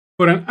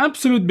For an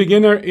absolute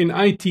beginner in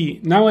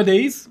IT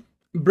nowadays,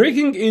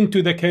 breaking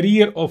into the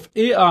career of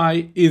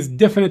AI is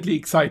definitely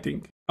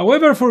exciting.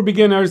 However, for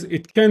beginners,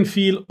 it can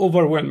feel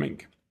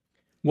overwhelming.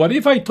 What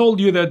if I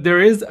told you that there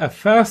is a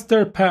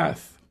faster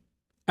path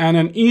and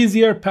an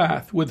easier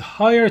path with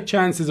higher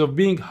chances of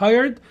being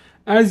hired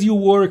as you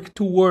work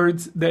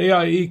towards the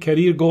AI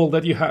career goal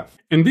that you have?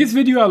 In this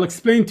video, I'll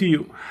explain to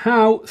you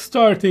how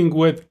starting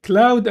with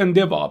Cloud and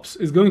DevOps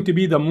is going to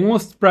be the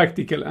most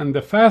practical and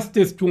the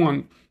fastest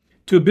one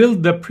to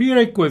build the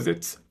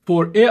prerequisites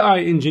for AI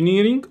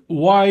engineering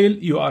while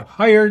you are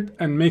hired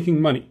and making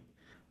money.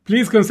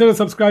 Please consider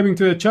subscribing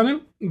to the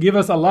channel, give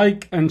us a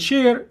like and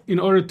share in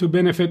order to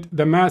benefit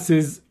the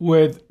masses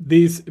with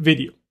this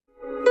video.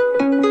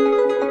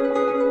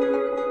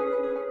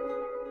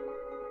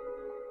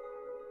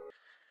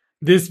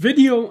 This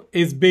video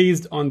is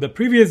based on the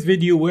previous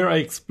video where I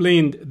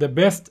explained the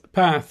best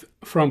path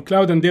from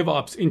Cloud and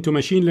DevOps into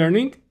machine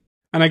learning.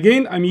 And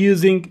again, I'm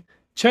using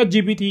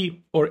ChatGPT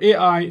or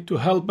AI to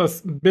help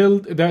us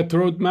build that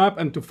roadmap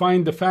and to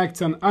find the facts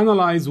and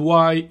analyze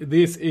why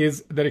this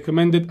is the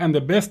recommended and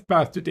the best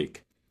path to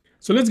take.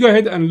 So let's go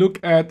ahead and look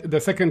at the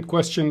second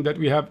question that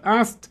we have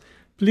asked.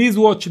 Please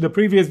watch the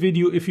previous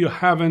video if you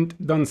haven't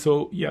done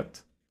so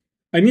yet.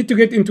 I need to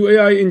get into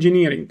AI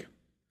engineering.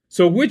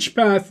 So which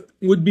path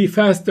would be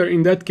faster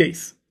in that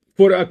case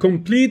for a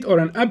complete or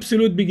an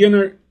absolute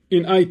beginner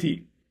in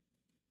IT?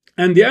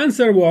 And the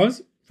answer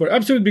was, for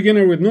absolute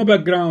beginner with no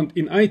background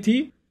in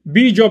IT,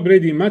 be job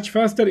ready much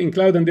faster in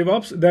Cloud and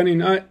DevOps than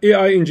in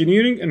AI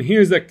engineering. And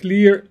here's a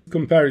clear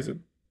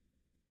comparison.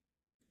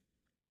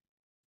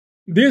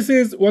 This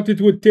is what it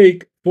would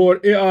take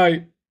for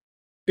AI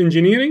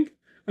engineering,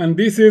 and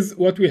this is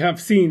what we have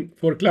seen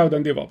for Cloud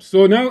and DevOps.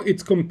 So now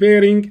it's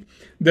comparing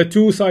the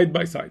two side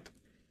by side.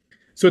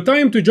 So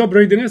time to job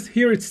readiness,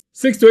 here it's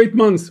 6 to 8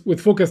 months with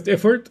focused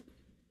effort.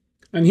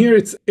 And here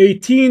it's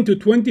 18 to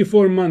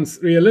 24 months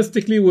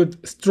realistically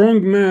with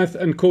strong math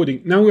and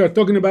coding. Now we are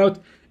talking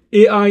about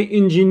AI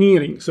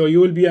engineering. So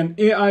you will be an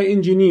AI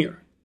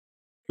engineer.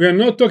 We are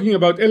not talking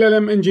about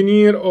LLM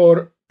engineer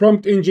or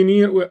prompt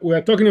engineer. We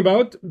are talking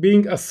about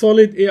being a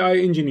solid AI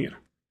engineer.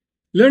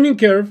 Learning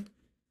curve,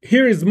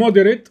 here is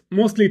moderate,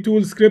 mostly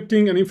tool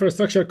scripting and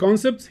infrastructure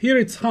concepts. Here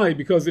it's high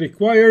because it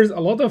requires a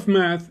lot of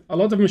math, a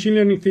lot of machine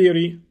learning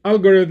theory,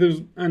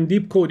 algorithms, and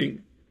deep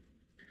coding.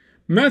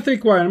 Math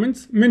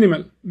requirements,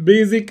 minimal,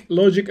 basic,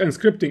 logic, and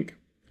scripting.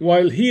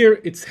 While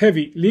here it's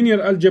heavy, linear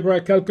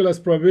algebra, calculus,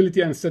 probability,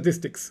 and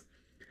statistics.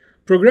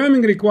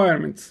 Programming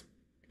requirements,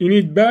 you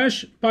need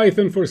Bash,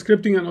 Python for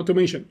scripting and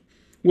automation.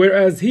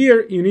 Whereas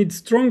here you need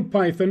strong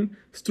Python,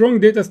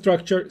 strong data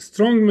structure,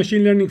 strong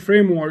machine learning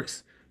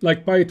frameworks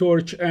like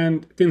PyTorch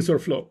and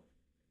TensorFlow.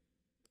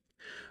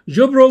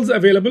 Job roles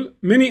available,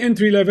 many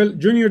entry-level,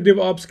 junior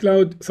DevOps,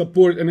 cloud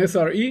support, and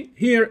SRE.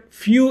 Here,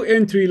 few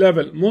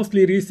entry-level,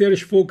 mostly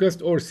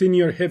research-focused or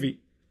senior-heavy.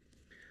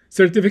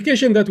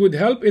 Certification that would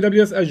help,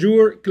 AWS,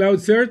 Azure, Cloud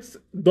Certs,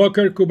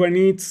 Docker,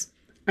 Kubernetes,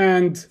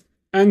 and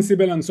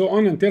Ansible, and so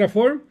on, and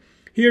Terraform.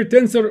 Here,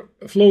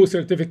 TensorFlow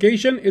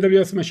certification,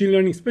 AWS machine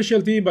learning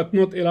specialty, but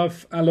not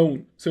enough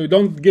alone. So you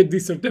don't get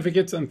these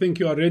certificates and think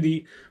you are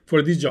ready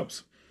for these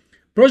jobs.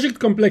 Project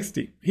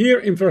complexity. Here,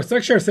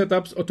 infrastructure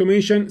setups,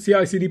 automation,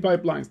 CI/CD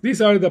pipelines.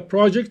 These are the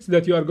projects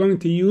that you are going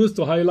to use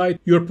to highlight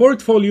your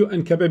portfolio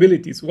and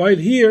capabilities. While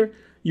here,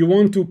 you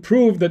want to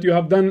prove that you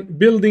have done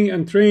building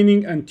and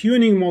training and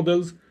tuning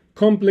models,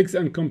 complex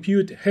and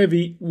compute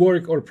heavy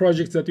work or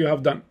projects that you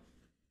have done.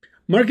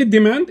 Market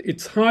demand,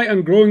 it's high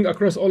and growing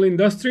across all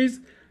industries.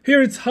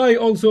 Here it's high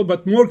also,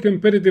 but more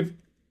competitive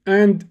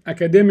and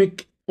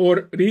academic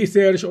or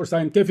research or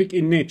scientific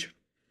in nature.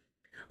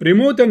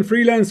 Remote and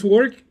freelance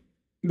work,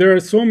 there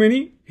are so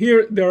many.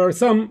 Here there are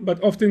some,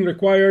 but often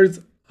requires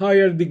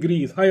higher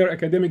degrees, higher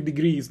academic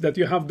degrees that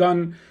you have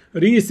done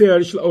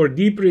research or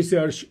deep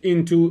research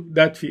into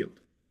that field.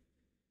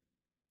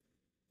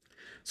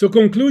 So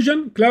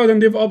conclusion, Cloud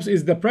and DevOps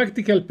is the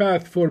practical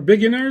path for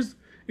beginners.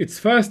 It's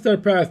faster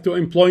path to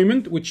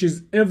employment, which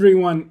is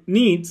everyone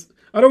needs.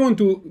 I don't want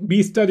to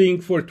be studying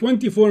for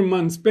 24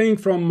 months, paying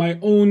from my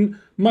own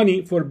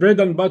money for bread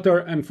and butter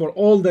and for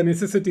all the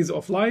necessities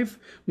of life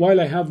while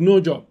I have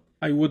no job.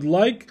 I would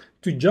like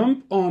to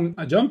jump on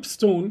a jump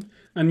stone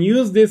and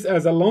use this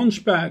as a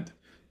launch pad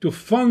to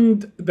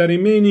fund the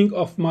remaining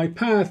of my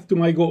path to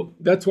my goal.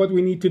 That's what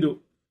we need to do.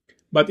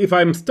 But if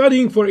I'm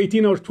studying for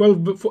 18 or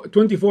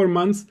 24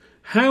 months,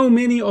 how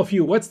many of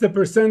you, what's the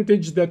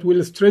percentage that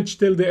will stretch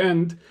till the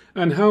end,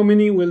 and how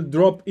many will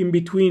drop in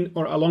between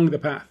or along the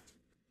path?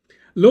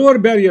 Lower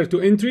barrier to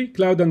entry,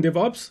 Cloud and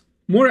DevOps,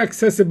 more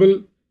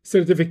accessible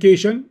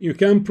certification, you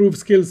can prove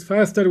skills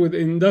faster with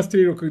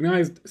industry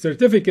recognized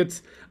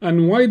certificates,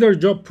 and wider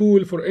job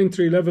pool for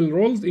entry-level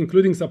roles,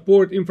 including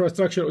support,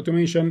 infrastructure,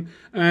 automation,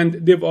 and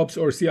DevOps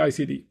or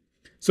CI/CD.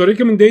 So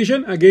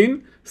recommendation,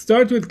 again,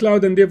 start with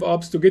Cloud and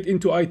DevOps to get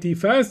into IT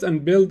fast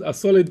and build a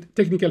solid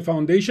technical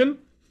foundation.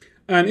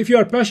 And if you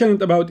are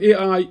passionate about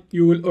AI,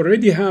 you will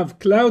already have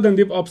Cloud and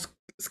DevOps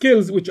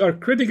skills, which are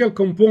critical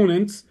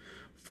components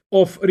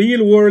of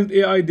real-world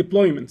AI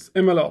deployments,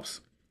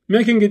 MLOps,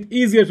 making it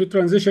easier to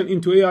transition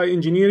into AI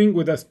engineering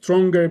with a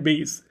stronger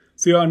base.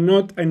 So you are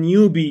not a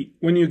newbie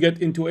when you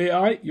get into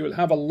AI. You will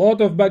have a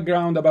lot of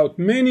background about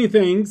many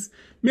things.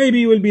 Maybe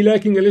you will be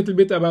lacking a little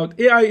bit about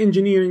AI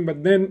engineering,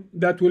 but then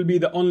that will be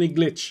the only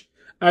glitch.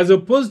 As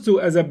opposed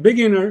to, as a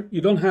beginner, you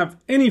don't have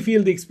any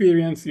field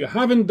experience, you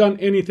haven't done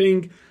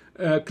anything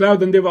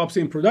cloud and DevOps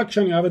in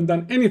production, you haven't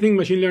done anything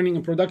machine learning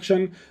in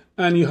production,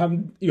 and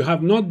you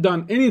have not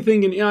done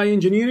anything in AI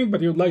engineering,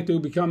 but you'd like to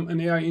become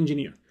an AI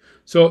engineer.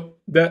 So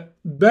the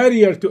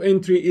barrier to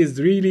entry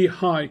is really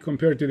high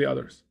compared to the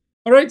others.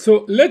 All right,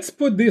 so let's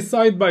put this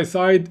side by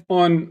side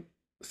on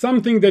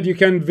something that you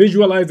can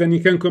visualize and you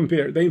can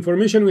compare. The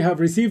information we have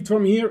received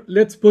from here,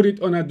 let's put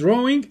it on a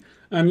drawing,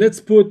 and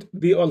let's put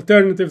the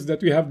alternatives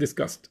that we have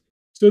discussed.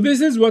 So this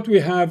is what we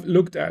have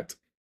looked at.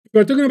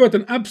 We're talking about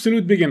an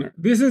absolute beginner.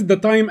 This is the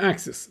time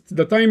axis. It's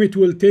the time it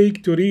will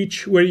take to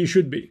reach where you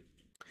should be.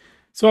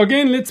 So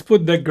again, let's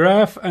put the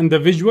graph and the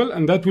visual,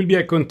 and that will be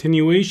a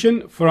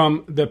continuation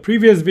from the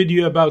previous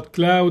video about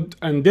cloud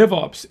and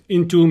DevOps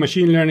into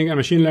machine learning and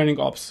machine learning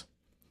ops.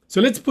 So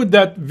let's put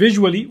that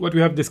visually, what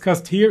we have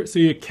discussed here, so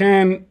you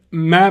can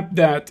map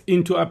that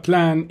into a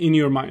plan in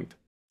your mind.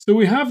 So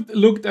we have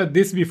looked at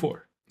this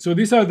before. So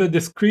these are the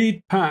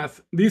discrete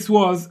paths. This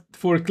was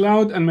for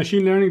cloud and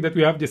machine learning that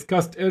we have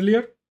discussed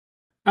earlier.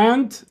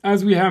 And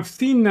as we have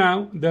seen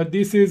now, that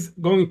this is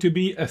going to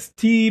be a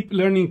steep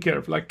learning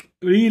curve, like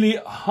really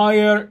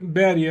higher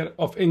barrier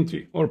of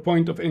entry or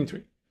point of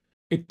entry.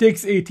 It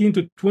takes 18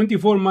 to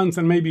 24 months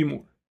and maybe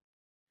more.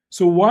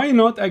 So why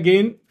not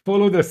again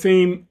follow the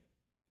same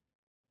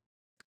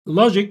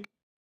logic?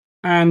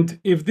 And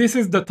if this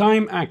is the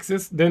time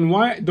axis, then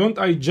why don't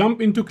I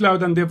jump into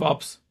cloud and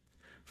DevOps?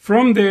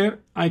 From there,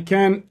 I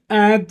can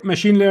add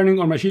machine learning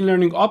or machine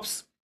learning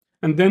ops,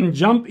 and then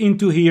jump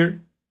into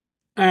here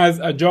as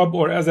a job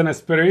or as an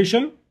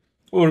aspiration,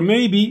 or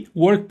maybe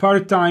work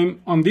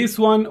part-time on this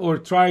one, or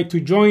try to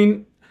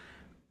join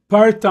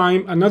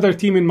part-time another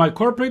team in my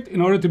corporate in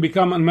order to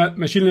become a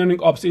machine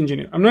learning ops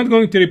engineer. I'm not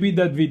going to repeat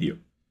that video.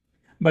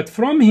 But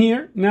from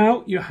here,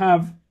 now you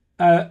have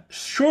a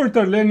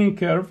shorter learning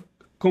curve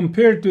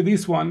compared to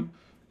this one.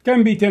 It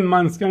can be 10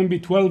 months, can be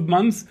 12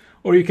 months,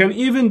 or you can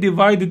even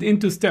divide it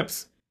into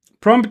steps.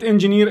 Prompt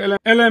engineer,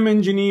 LM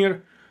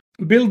engineer,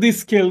 build these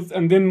skills,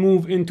 and then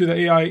move into the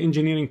AI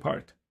engineering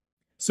part.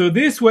 So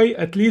this way,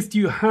 at least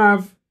you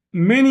have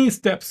many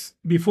steps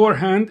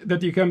beforehand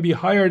that you can be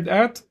hired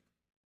at.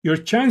 Your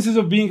chances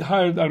of being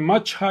hired are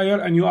much higher,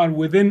 and you are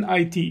within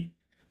IT.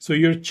 So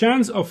your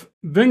chance of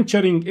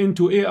venturing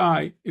into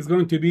AI is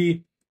going to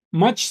be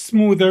much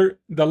smoother.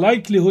 The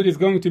likelihood is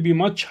going to be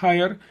much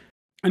higher,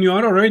 and you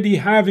are already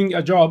having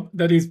a job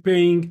that is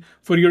paying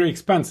for your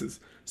expenses.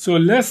 So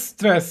less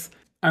stress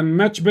and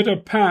much better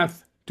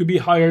path to be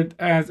hired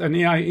as an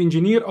AI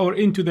engineer or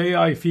into the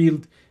AI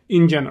field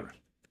in general.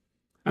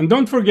 And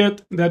don't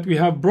forget that we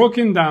have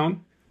broken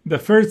down the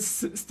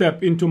first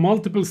step into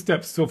multiple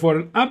steps. So for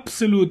an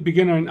absolute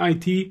beginner in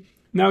IT,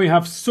 now we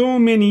have so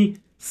many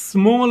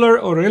smaller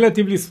or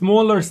relatively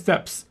smaller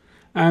steps,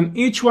 and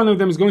each one of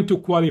them is going to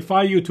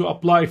qualify you to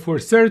apply for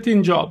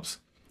certain jobs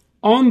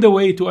on the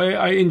way to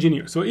AI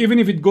engineer. So even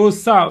if it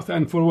goes south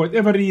and for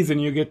whatever reason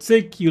you get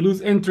sick, you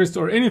lose interest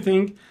or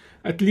anything,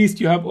 at least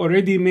you have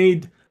already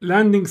made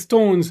landing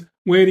stones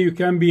where you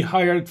can be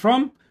hired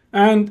from,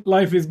 and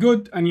life is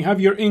good and you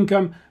have your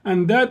income,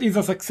 and that is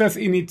a success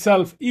in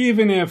itself,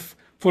 even if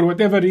for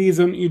whatever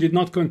reason you did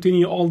not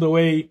continue all the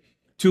way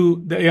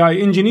to the AI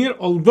engineer.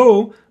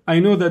 Although I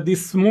know that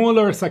these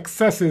smaller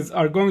successes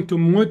are going to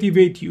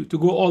motivate you to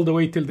go all the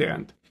way till the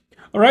end.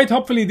 All right,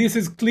 hopefully this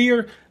is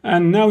clear,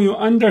 and now you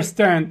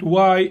understand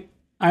why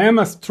I am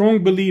a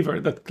strong believer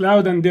that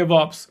cloud and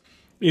DevOps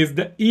is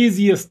the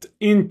easiest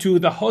into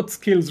the hot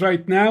skills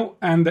right now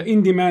and the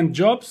in-demand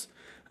jobs.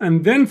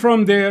 And then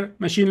from there,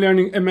 machine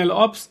learning, ML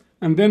ops,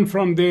 and then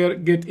from there,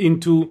 get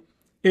into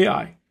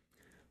AI.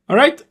 All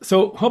right,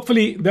 so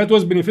hopefully that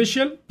was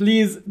beneficial.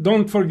 Please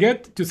don't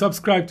forget to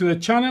subscribe to the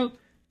channel,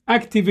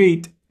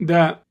 activate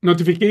the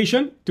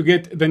notification to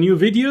get the new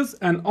videos,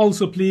 and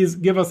also please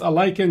give us a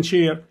like and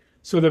share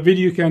so the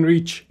video can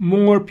reach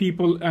more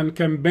people and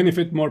can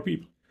benefit more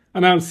people.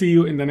 And I'll see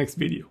you in the next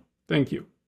video. Thank you.